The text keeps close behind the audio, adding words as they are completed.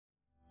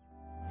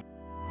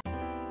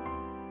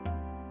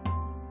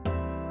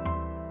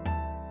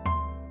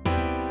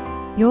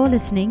You're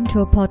listening to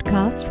a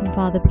podcast from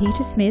Father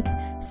Peter Smith,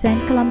 St.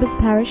 Columba's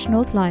Parish,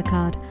 North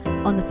Leichhardt,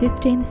 on the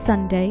 15th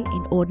Sunday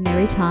in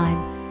Ordinary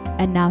Time.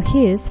 And now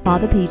here's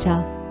Father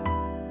Peter.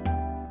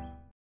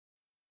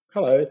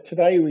 Hello,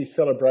 today we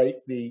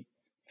celebrate the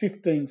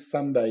 15th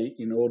Sunday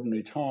in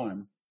Ordinary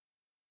Time.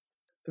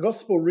 The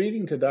Gospel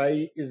reading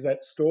today is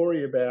that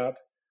story about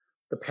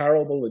the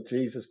parable that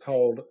Jesus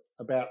told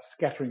about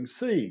scattering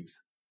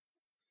seeds.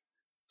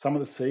 Some of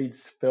the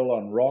seeds fell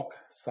on rock,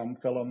 some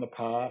fell on the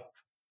path,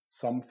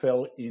 some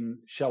fell in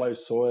shallow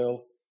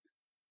soil,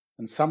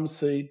 and some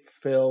seed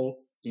fell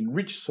in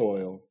rich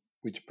soil,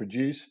 which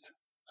produced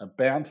a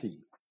bounty.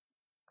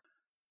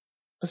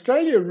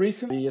 Australia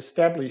recently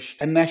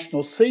established a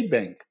national seed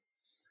bank.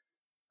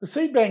 The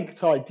seed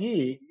bank's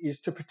idea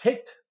is to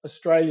protect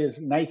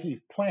Australia's native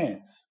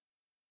plants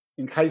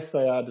in case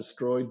they are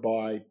destroyed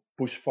by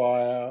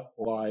bushfire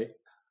or by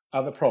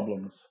other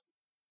problems.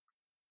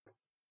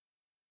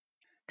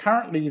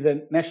 Currently,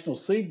 the National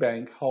Seed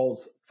Bank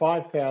holds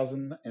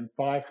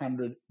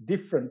 5,500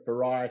 different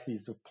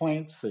varieties of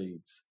plant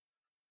seeds.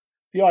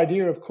 The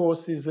idea, of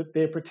course, is that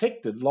they're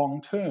protected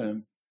long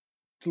term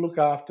to look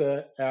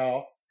after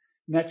our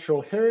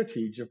natural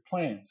heritage of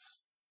plants.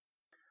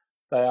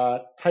 They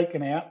are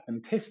taken out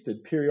and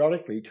tested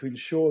periodically to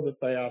ensure that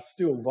they are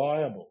still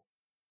viable.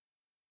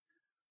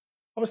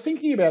 I was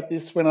thinking about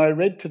this when I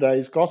read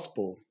today's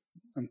Gospel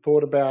and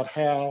thought about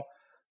how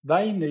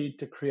they need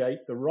to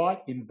create the right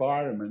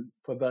environment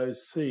for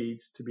those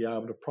seeds to be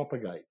able to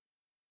propagate.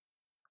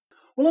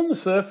 Well, on the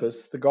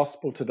surface, the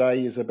Gospel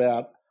today is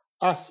about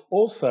us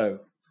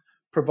also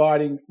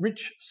providing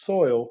rich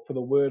soil for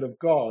the Word of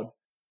God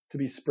to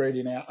be spread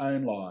in our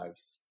own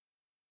lives.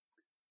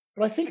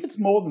 But I think it's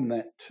more than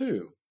that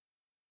too.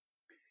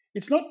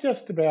 It's not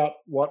just about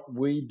what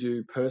we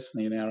do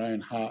personally in our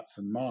own hearts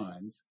and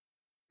minds,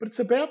 but it's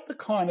about the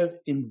kind of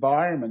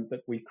environment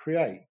that we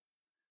create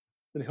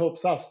that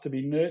helps us to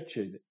be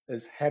nurtured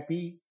as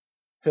happy,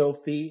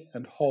 healthy,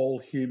 and whole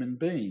human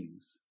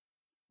beings.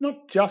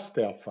 Not just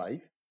our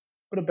faith,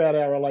 but about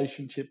our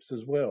relationships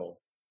as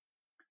well.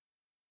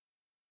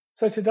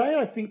 So today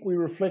I think we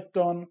reflect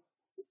on,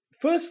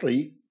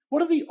 firstly,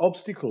 what are the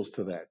obstacles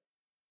to that?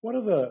 What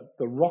are the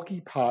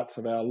rocky parts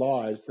of our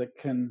lives that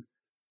can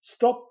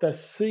stop the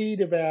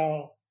seed of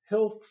our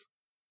health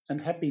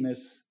and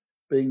happiness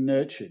being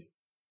nurtured?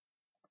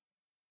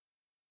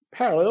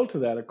 Parallel to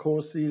that, of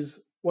course,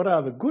 is what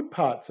are the good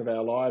parts of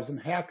our lives and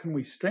how can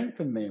we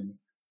strengthen them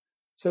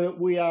so that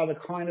we are the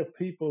kind of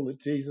people that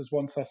Jesus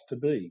wants us to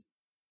be?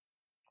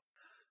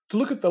 To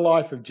look at the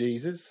life of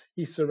Jesus,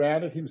 he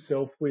surrounded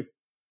himself with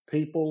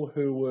people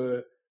who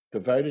were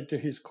devoted to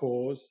his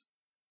cause,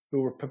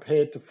 who were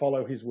prepared to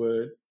follow his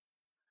word,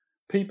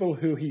 people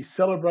who he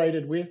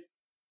celebrated with,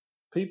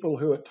 people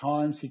who at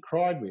times he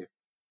cried with,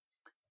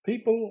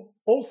 people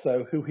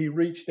also who he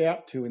reached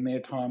out to in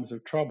their times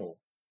of trouble.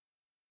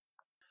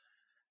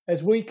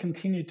 As we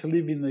continue to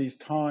live in these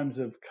times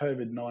of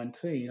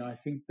COVID-19, I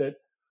think that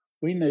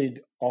we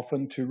need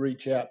often to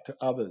reach out to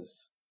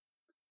others,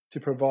 to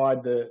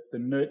provide the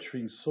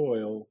nurturing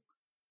soil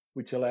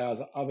which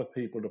allows other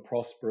people to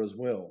prosper as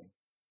well.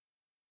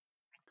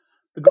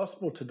 The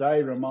Gospel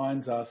today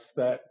reminds us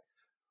that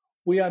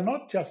we are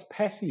not just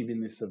passive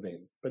in this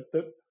event, but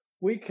that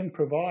we can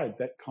provide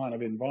that kind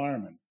of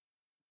environment.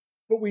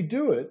 But we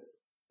do it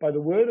by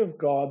the Word of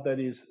God that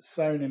is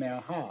sown in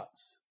our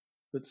hearts,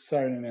 that's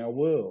sown in our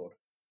world.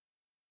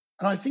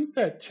 And I think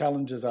that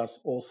challenges us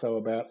also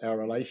about our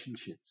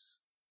relationships,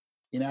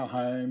 in our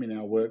home, in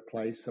our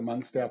workplace,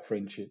 amongst our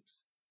friendships.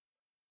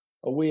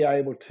 Are we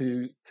able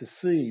to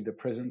see the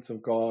presence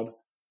of God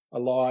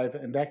alive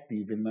and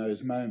active in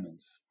those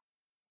moments?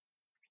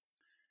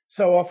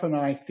 So often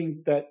I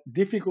think that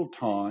difficult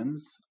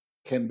times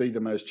can be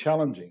the most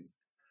challenging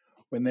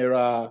when there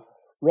are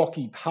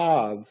rocky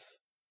paths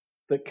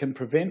that can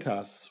prevent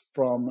us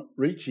from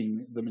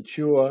reaching the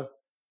mature,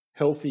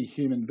 healthy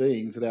human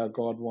beings that our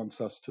God wants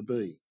us to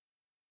be.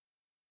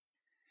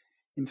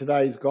 In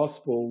today's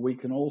Gospel, we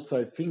can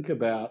also think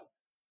about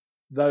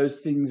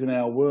those things in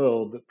our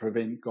world that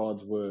prevent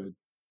God's word.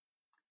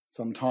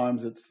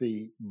 Sometimes it's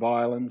the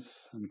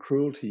violence and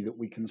cruelty that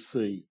we can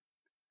see.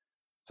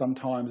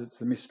 Sometimes it's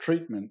the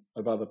mistreatment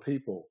of other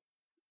people.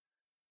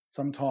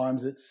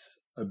 Sometimes it's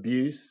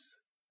abuse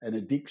and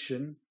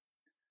addiction.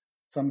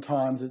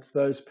 Sometimes it's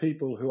those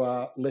people who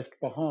are left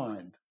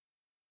behind,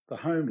 the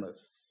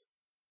homeless,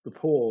 the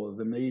poor,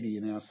 the needy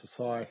in our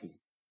society.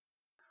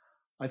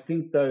 I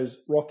think those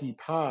rocky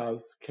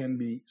paths can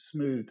be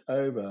smoothed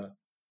over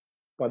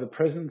by the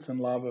presence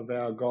and love of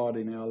our God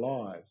in our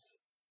lives.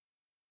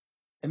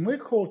 And we're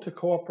called to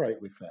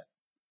cooperate with that.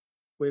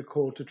 We're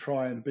called to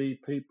try and be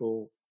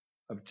people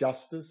of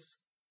justice,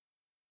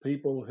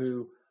 people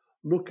who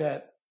look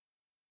at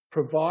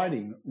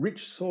providing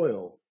rich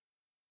soil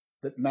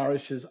that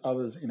nourishes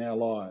others in our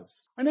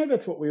lives. I know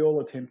that's what we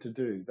all attempt to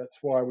do. That's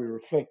why we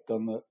reflect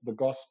on the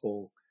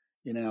gospel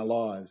in our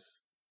lives.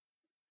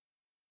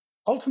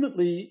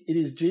 Ultimately, it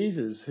is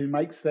Jesus who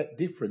makes that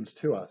difference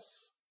to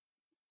us.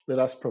 Let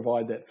us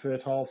provide that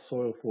fertile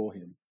soil for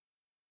him.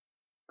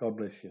 God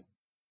bless you.